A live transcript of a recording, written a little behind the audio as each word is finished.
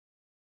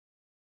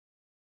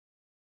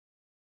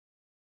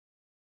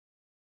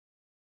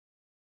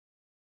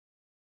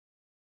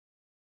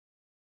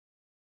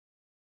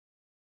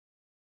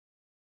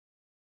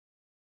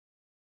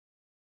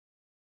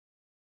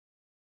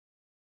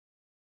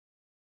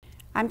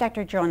I'm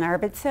Dr. Joan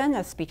Arvedson,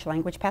 a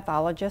speech-language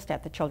pathologist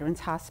at the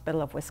Children's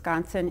Hospital of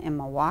Wisconsin in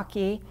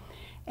Milwaukee,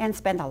 and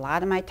spend a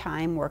lot of my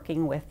time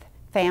working with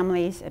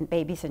families and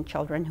babies and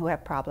children who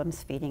have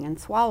problems feeding and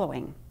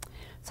swallowing.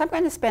 So I'm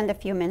going to spend a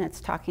few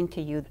minutes talking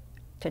to you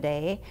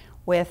today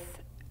with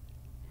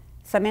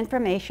some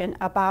information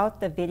about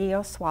the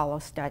video swallow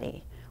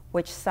study,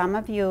 which some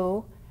of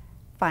you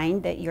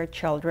find that your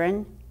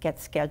children get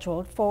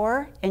scheduled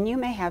for, and you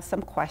may have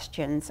some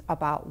questions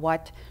about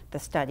what the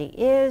study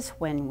is,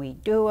 when we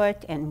do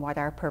it, and what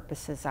our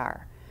purposes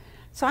are.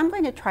 So I'm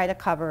going to try to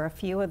cover a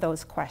few of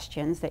those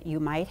questions that you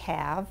might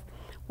have,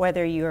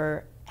 whether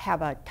you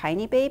have a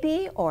tiny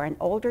baby or an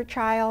older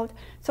child.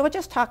 So we'll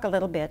just talk a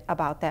little bit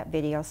about that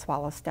video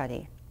swallow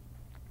study.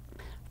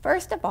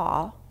 First of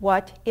all,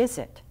 what is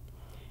it?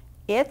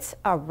 It's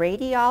a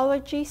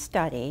radiology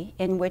study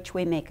in which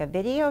we make a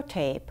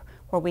videotape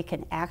where we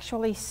can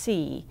actually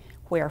see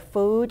where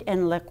food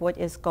and liquid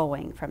is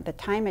going from the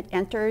time it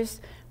enters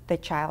the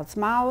child's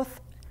mouth,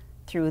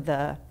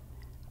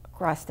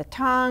 across the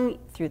tongue,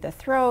 through the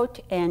throat,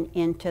 and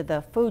into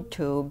the food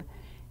tube,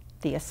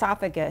 the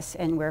esophagus.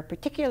 And we're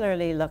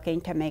particularly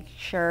looking to make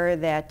sure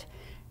that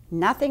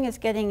nothing is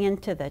getting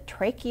into the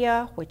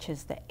trachea, which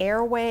is the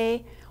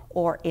airway,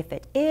 or if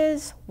it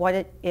is, what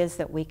it is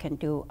that we can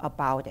do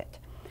about it.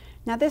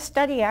 Now, this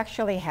study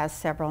actually has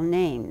several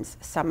names.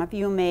 Some of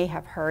you may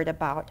have heard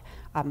about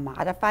a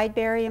modified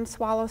barium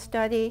swallow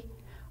study,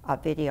 a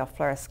video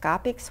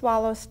fluoroscopic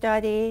swallow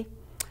study,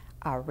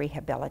 a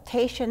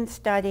rehabilitation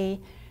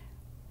study,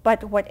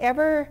 but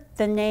whatever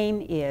the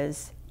name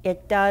is,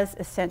 it does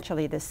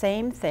essentially the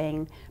same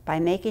thing by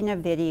making a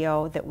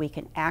video that we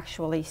can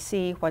actually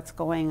see what's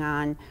going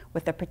on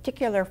with a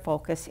particular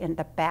focus in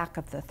the back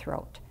of the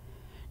throat.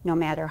 No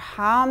matter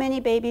how many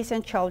babies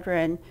and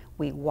children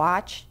we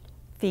watch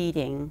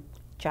feeding,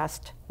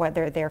 just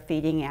whether they're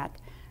feeding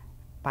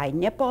by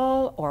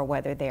nipple or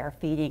whether they are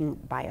feeding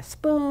by a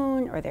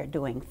spoon or they're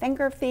doing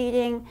finger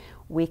feeding,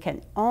 we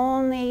can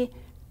only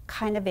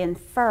kind of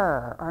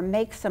infer or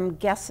make some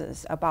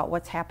guesses about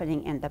what's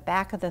happening in the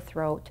back of the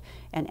throat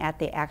and at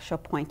the actual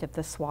point of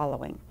the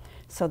swallowing.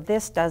 So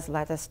this does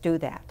let us do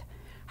that.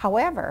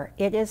 However,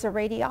 it is a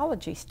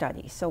radiology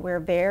study, so we're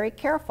very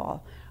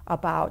careful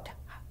about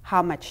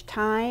how much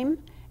time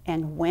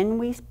and when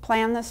we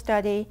plan the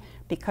study,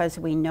 because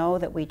we know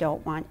that we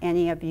don't want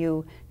any of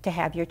you to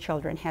have your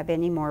children have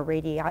any more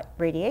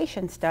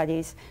radiation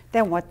studies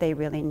than what they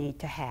really need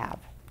to have.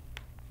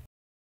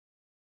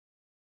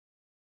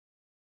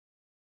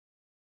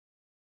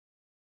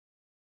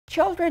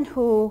 Children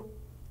who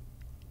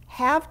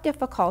have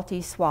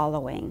difficulty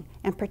swallowing,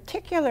 and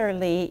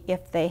particularly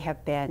if they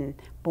have been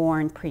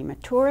born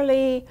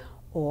prematurely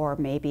or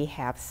maybe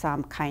have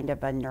some kind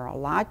of a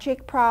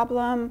neurologic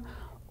problem,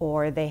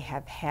 or they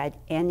have had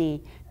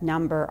any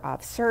number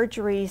of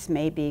surgeries,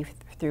 maybe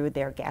through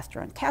their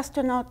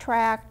gastrointestinal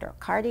tract or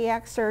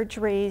cardiac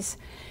surgeries.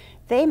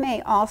 They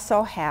may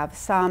also have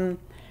some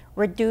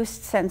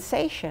reduced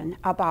sensation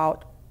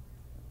about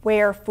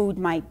where food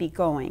might be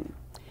going.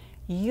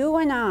 You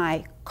and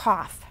I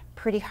cough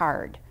pretty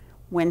hard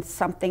when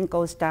something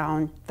goes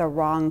down the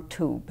wrong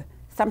tube.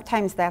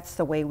 Sometimes that's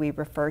the way we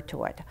refer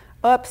to it.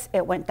 Oops,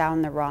 it went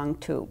down the wrong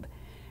tube.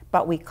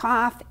 But we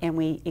cough and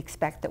we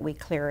expect that we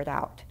clear it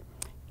out.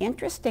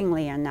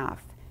 Interestingly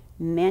enough,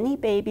 many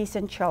babies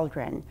and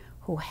children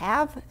who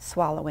have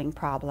swallowing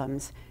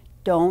problems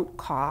don't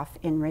cough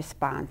in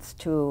response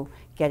to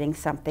getting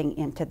something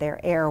into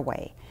their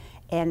airway.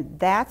 And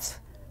that's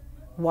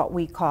what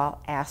we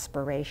call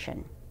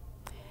aspiration.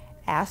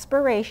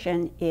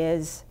 Aspiration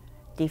is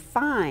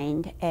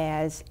defined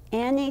as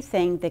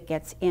anything that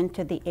gets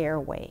into the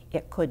airway.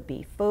 It could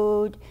be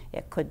food,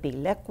 it could be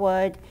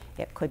liquid,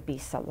 it could be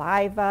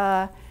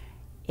saliva,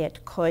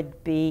 it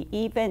could be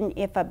even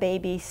if a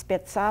baby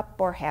spits up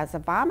or has a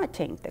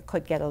vomiting that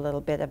could get a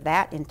little bit of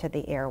that into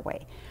the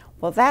airway.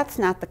 Well, that's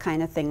not the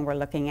kind of thing we're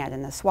looking at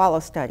in the swallow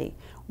study.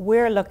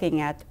 We're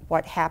looking at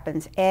what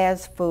happens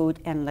as food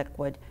and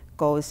liquid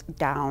goes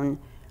down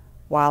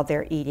while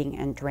they're eating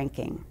and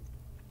drinking.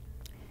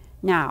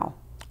 Now,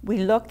 we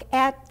look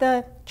at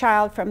the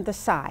child from the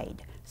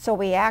side. So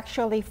we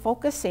actually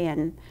focus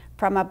in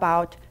from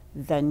about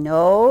the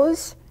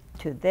nose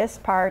to this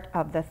part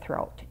of the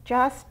throat,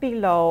 just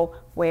below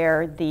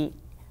where the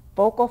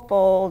vocal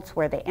folds,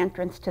 where the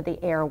entrance to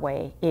the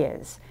airway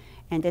is.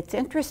 And it's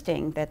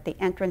interesting that the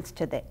entrance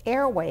to the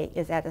airway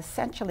is at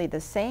essentially the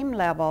same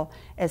level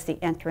as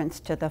the entrance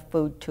to the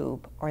food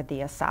tube or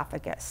the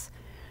esophagus.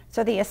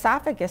 So the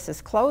esophagus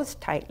is closed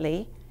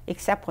tightly,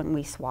 except when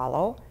we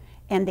swallow,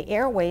 and the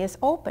airway is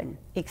open,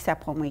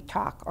 except when we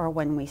talk or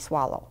when we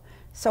swallow.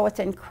 So it's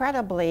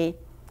incredibly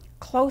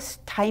close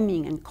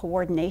timing and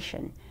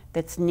coordination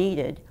that's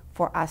needed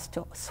for us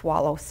to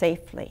swallow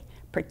safely,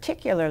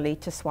 particularly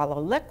to swallow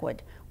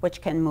liquid,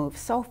 which can move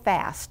so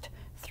fast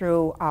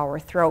through our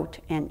throat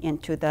and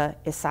into the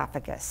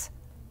esophagus.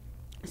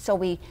 So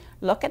we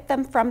look at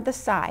them from the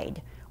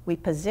side. We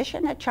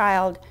position a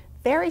child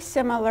very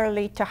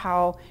similarly to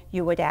how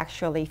you would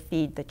actually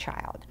feed the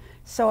child.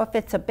 So if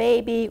it's a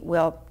baby,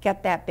 we'll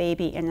get that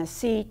baby in a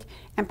seat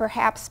and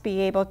perhaps be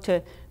able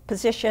to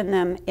position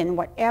them in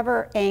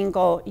whatever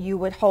angle you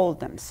would hold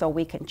them, so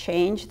we can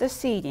change the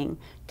seating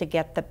to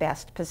get the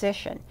best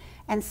position.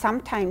 And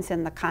sometimes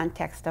in the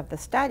context of the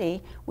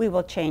study, we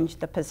will change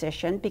the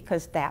position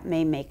because that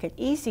may make it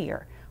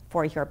easier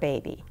for your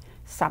baby.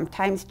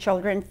 Sometimes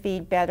children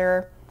feed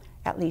better,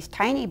 at least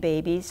tiny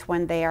babies,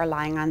 when they are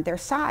lying on their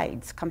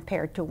sides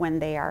compared to when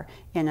they are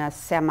in a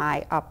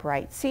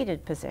semi-upright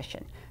seated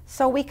position.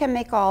 So we can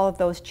make all of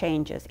those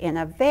changes in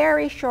a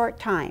very short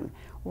time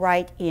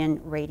right in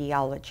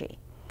radiology.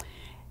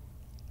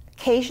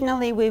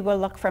 Occasionally we will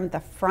look from the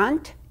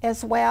front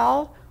as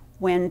well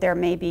when there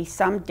may be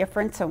some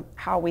difference in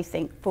how we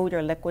think food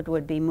or liquid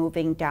would be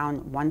moving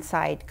down one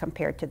side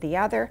compared to the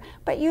other,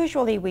 but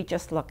usually we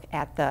just look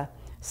at the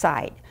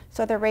side.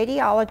 So the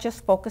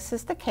radiologist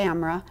focuses the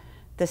camera,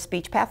 the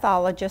speech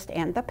pathologist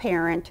and the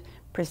parent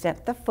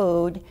present the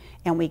food,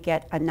 and we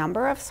get a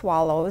number of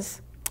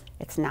swallows.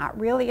 It's not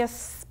really a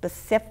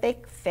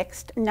specific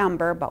fixed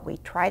number, but we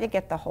try to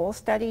get the whole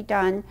study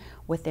done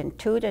within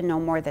 2 to no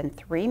more than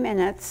 3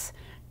 minutes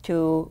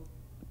to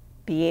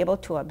be able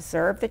to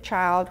observe the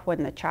child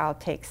when the child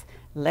takes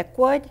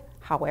liquid,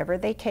 however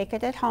they take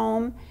it at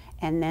home,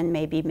 and then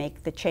maybe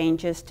make the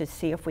changes to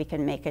see if we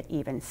can make it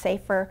even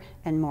safer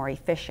and more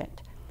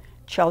efficient.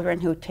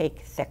 Children who take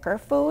thicker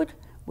food,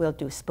 we'll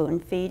do spoon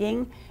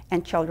feeding,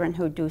 and children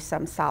who do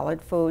some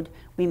solid food,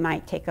 we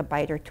might take a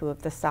bite or two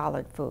of the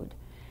solid food.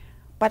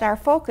 But our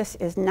focus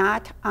is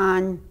not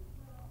on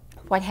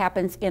what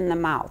happens in the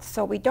mouth.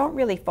 So we don't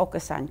really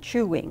focus on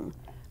chewing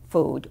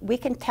food. We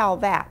can tell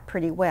that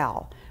pretty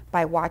well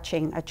by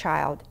watching a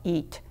child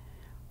eat,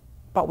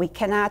 but we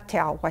cannot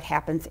tell what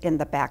happens in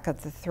the back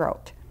of the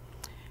throat.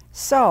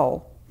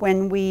 So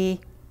when we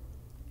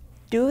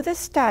do the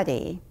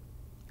study,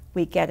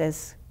 we get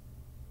as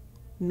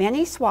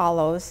many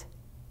swallows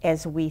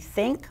as we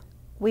think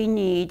we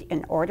need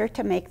in order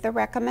to make the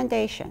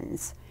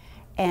recommendations,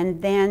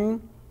 and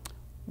then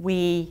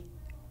we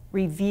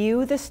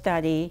review the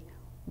study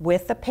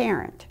with the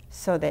parent,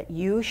 so that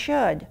you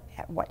should,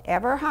 at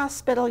whatever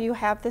hospital you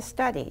have the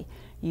study,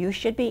 you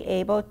should be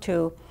able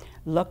to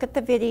look at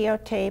the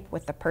videotape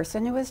with the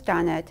person who has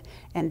done it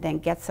and then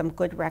get some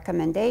good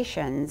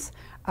recommendations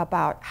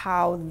about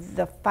how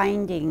the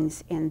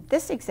findings in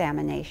this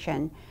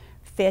examination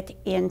fit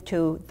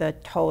into the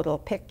total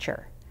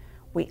picture.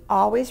 We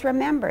always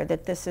remember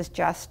that this is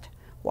just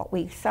what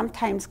we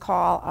sometimes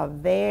call a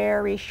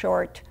very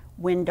short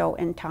window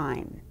in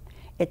time.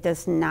 It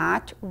does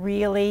not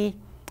really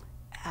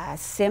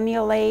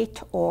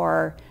simulate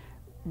or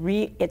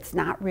it's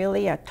not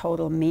really a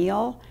total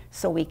meal,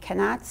 so we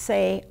cannot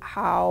say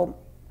how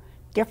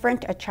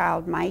different a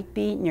child might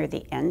be near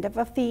the end of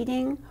a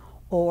feeding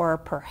or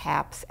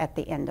perhaps at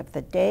the end of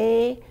the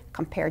day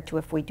compared to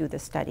if we do the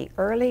study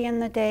early in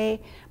the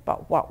day.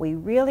 But what we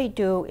really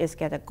do is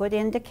get a good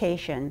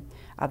indication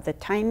of the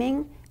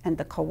timing and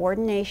the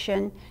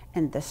coordination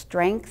and the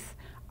strength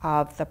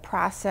of the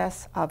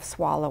process of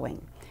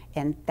swallowing.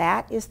 And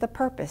that is the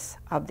purpose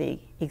of the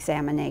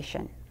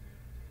examination.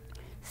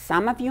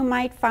 Some of you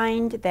might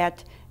find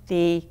that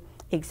the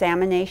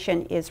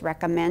examination is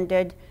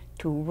recommended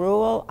to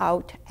rule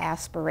out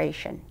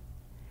aspiration.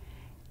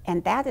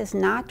 And that is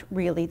not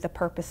really the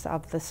purpose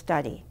of the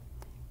study.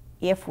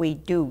 If we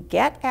do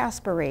get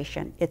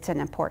aspiration, it's an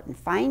important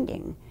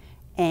finding,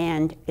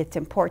 and it's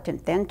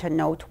important then to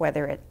note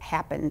whether it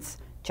happens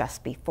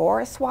just before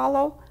a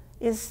swallow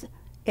is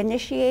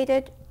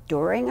initiated,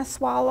 during a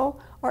swallow,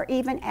 or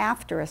even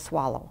after a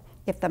swallow,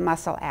 if the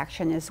muscle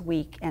action is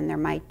weak and there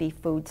might be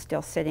food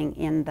still sitting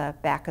in the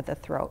back of the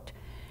throat,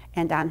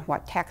 and on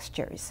what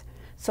textures.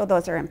 So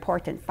those are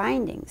important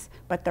findings,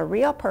 but the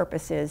real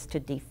purpose is to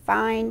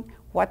define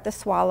what the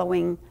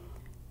swallowing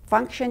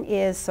function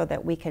is so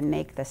that we can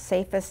make the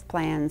safest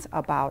plans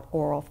about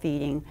oral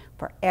feeding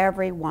for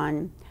every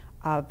one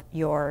of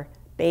your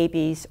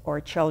babies or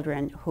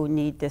children who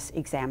need this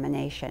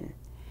examination.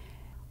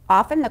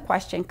 Often the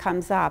question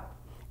comes up,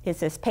 is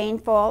this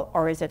painful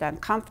or is it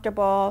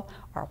uncomfortable,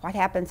 or what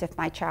happens if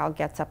my child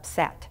gets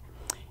upset?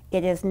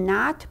 It is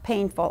not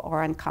painful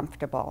or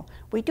uncomfortable.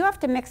 We do have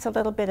to mix a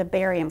little bit of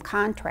barium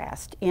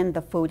contrast in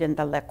the food and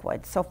the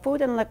liquid. So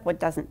food and liquid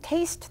doesn't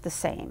taste the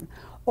same,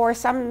 or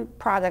some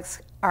products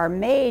are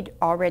made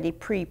already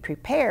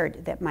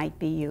pre-prepared that might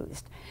be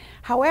used.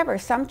 However,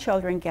 some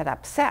children get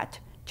upset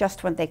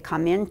just when they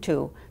come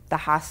into the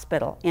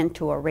hospital,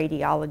 into a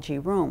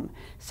radiology room.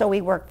 So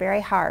we work very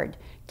hard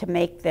to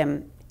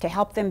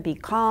help them be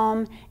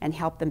calm and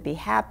help them be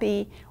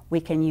happy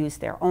We can use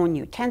their own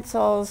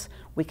utensils,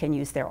 we can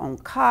use their own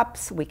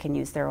cups, we can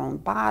use their own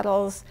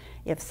bottles.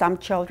 If some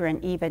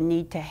children even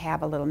need to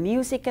have a little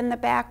music in the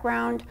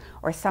background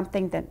or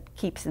something that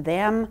keeps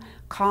them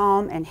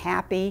calm and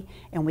happy,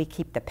 and we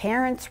keep the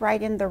parents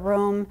right in the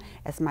room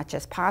as much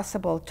as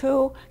possible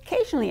too.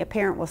 Occasionally a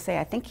parent will say,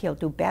 I think he'll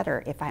do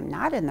better if I'm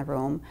not in the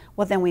room.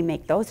 Well, then we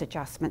make those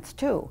adjustments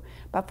too.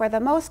 But for the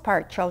most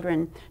part,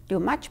 children do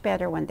much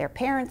better when their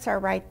parents are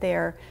right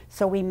there,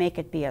 so we make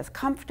it be as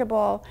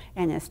comfortable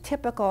and as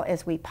typical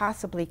as we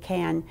possibly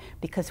can,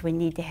 because we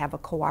need to have a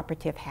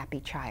cooperative, happy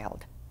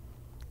child.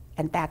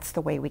 And that's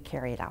the way we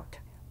carry it out.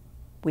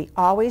 We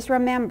always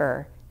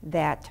remember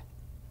that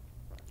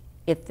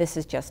if this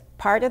is just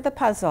part of the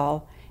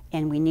puzzle,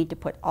 and we need to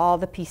put all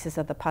the pieces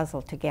of the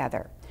puzzle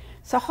together.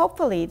 So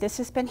hopefully this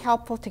has been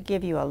helpful to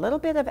give you a little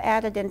bit of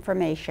added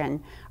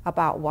information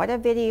about what a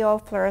video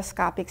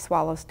fluoroscopic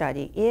swallow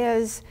study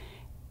is,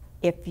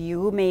 if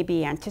you may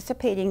be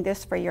anticipating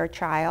this for your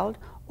child,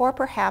 or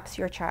perhaps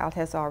your child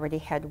has already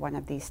had one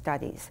of these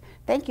studies.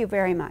 Thank you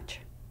very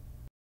much.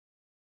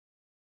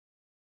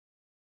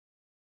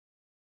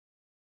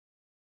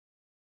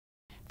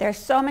 There's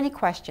so many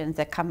questions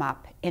that come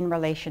up in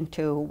relation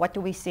to what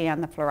do we see on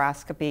the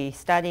fluoroscopy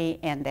study,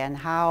 and then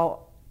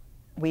how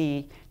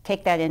we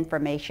take that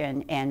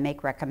information and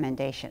make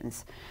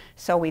recommendations.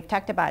 So we've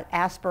talked about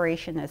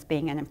aspiration as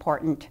being an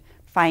important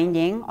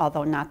finding,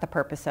 although not the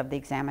purpose of the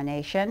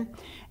examination.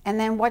 And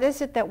then what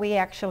is it that we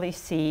actually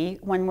see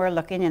when we're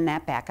looking in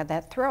that back of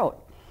that throat?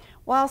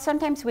 Well,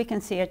 sometimes we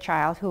can see a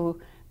child who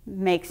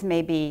makes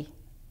maybe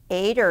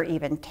 8 or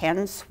even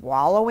 10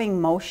 swallowing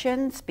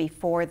motions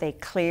before they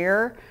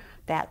clear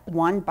that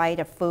one bite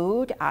of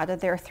food out of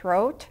their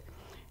throat.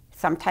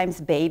 Sometimes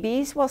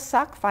babies will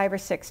suck 5 or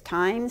 6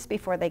 times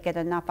before they get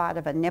enough out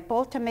of a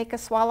nipple to make a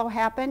swallow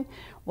happen.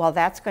 Well,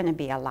 that's going to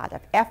be a lot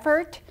of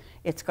effort.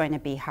 It's going to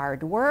be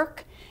hard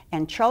work.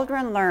 And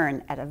children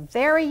learn at a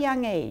very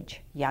young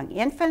age, young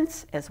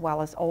infants as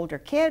well as older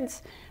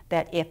kids,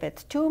 that if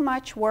it's too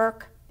much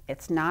work,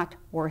 it's not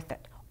worth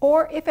it.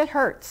 Or if it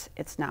hurts,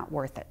 it's not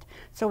worth it.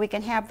 So we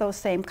can have those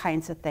same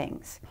kinds of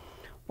things.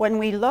 When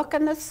we look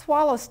in the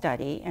swallow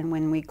study, and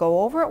when we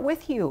go over it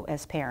with you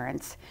as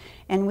parents,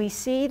 and we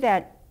see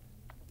that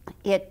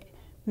it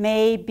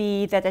may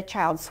be that a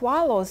child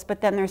swallows,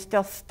 but then there's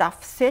still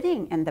stuff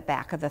sitting in the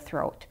back of the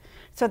throat.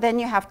 So then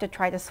you have to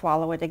try to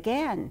swallow it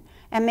again.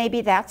 And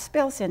maybe that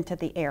spills into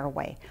the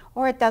airway,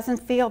 or it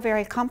doesn't feel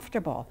very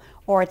comfortable,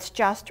 or it's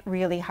just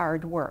really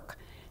hard work.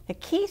 The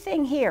key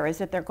thing here is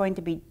that there are going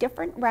to be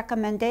different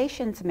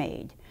recommendations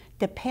made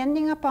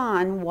depending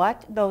upon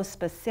what those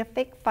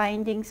specific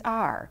findings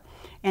are.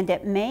 And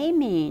it may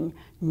mean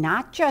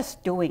not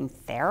just doing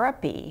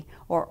therapy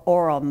or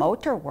oral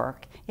motor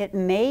work. It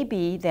may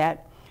be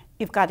that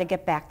you've got to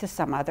get back to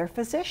some other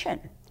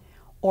physician,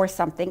 or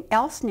something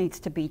else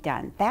needs to be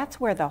done. That's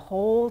where the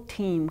whole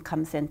team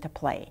comes into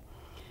play.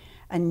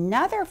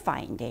 Another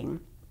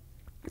finding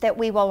that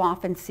we will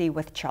often see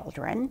with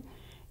children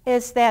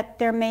is that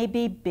there may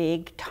be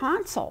big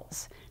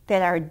tonsils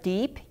that are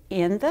deep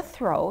in the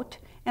throat,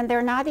 and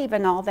they're not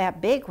even all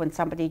that big when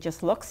somebody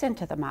just looks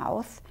into the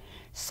mouth.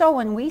 So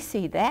when we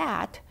see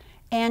that,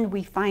 and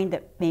we find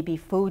that maybe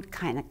food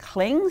kind of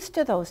clings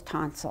to those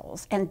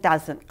tonsils and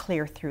doesn't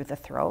clear through the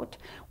throat,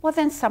 well,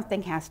 then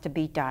something has to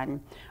be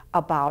done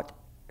about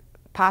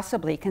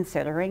possibly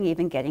considering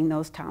even getting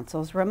those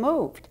tonsils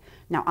removed.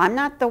 Now, I'm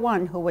not the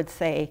one who would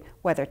say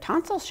whether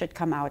tonsils should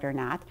come out or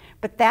not,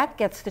 but that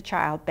gets the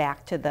child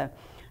back to the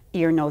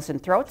ear, nose,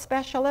 and throat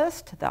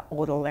specialist, the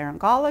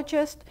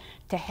otolaryngologist,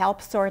 to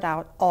help sort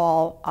out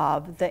all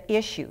of the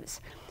issues.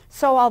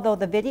 So although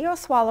the video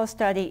swallow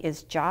study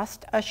is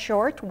just a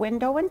short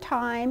window in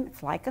time,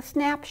 it's like a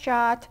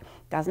snapshot,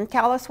 doesn't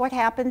tell us what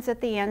happens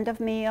at the end of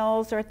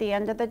meals or at the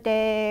end of the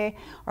day,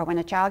 or when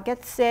a child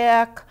gets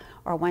sick,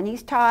 or when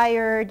he's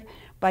tired,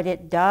 but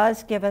it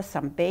does give us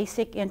some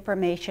basic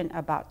information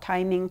about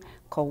timing,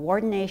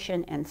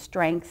 coordination, and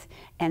strength,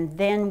 and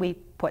then we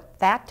put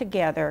that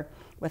together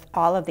with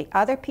all of the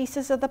other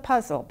pieces of the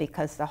puzzle,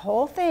 because the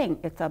whole thing,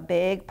 it's a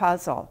big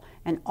puzzle,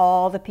 and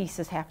all the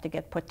pieces have to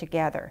get put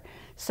together.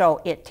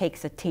 So it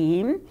takes a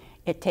team,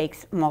 it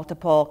takes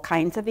multiple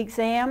kinds of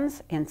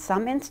exams in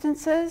some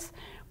instances,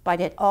 but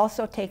it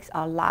also takes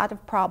a lot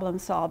of problem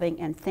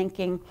solving and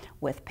thinking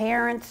with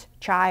parents,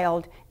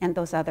 child, and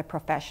those other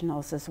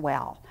professionals as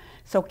well.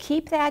 So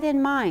keep that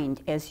in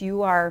mind as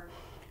you are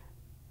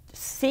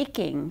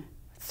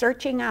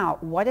searching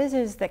out what it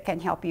is that can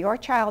help your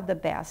child the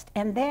best.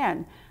 And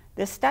then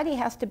this study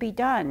has to be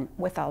done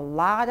with a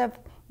lot of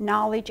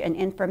knowledge and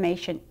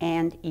information,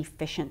 and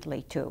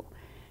efficiently too.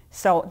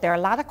 So there are a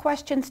lot of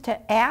questions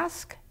to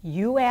ask.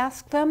 You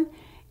ask them,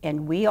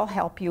 and we'll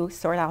help you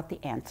sort out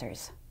the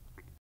answers.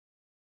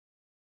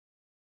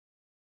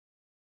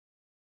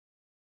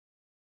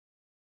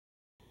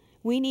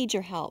 We need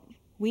your help.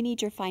 We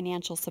need your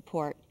financial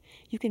support.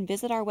 You can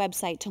visit our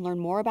website to learn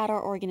more about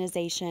our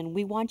organization.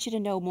 We want you to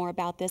know more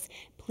about this.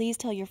 Please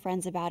tell your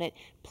friends about it.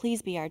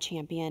 Please be our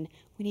champion.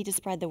 We need to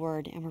spread the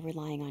word, and we're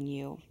relying on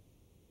you.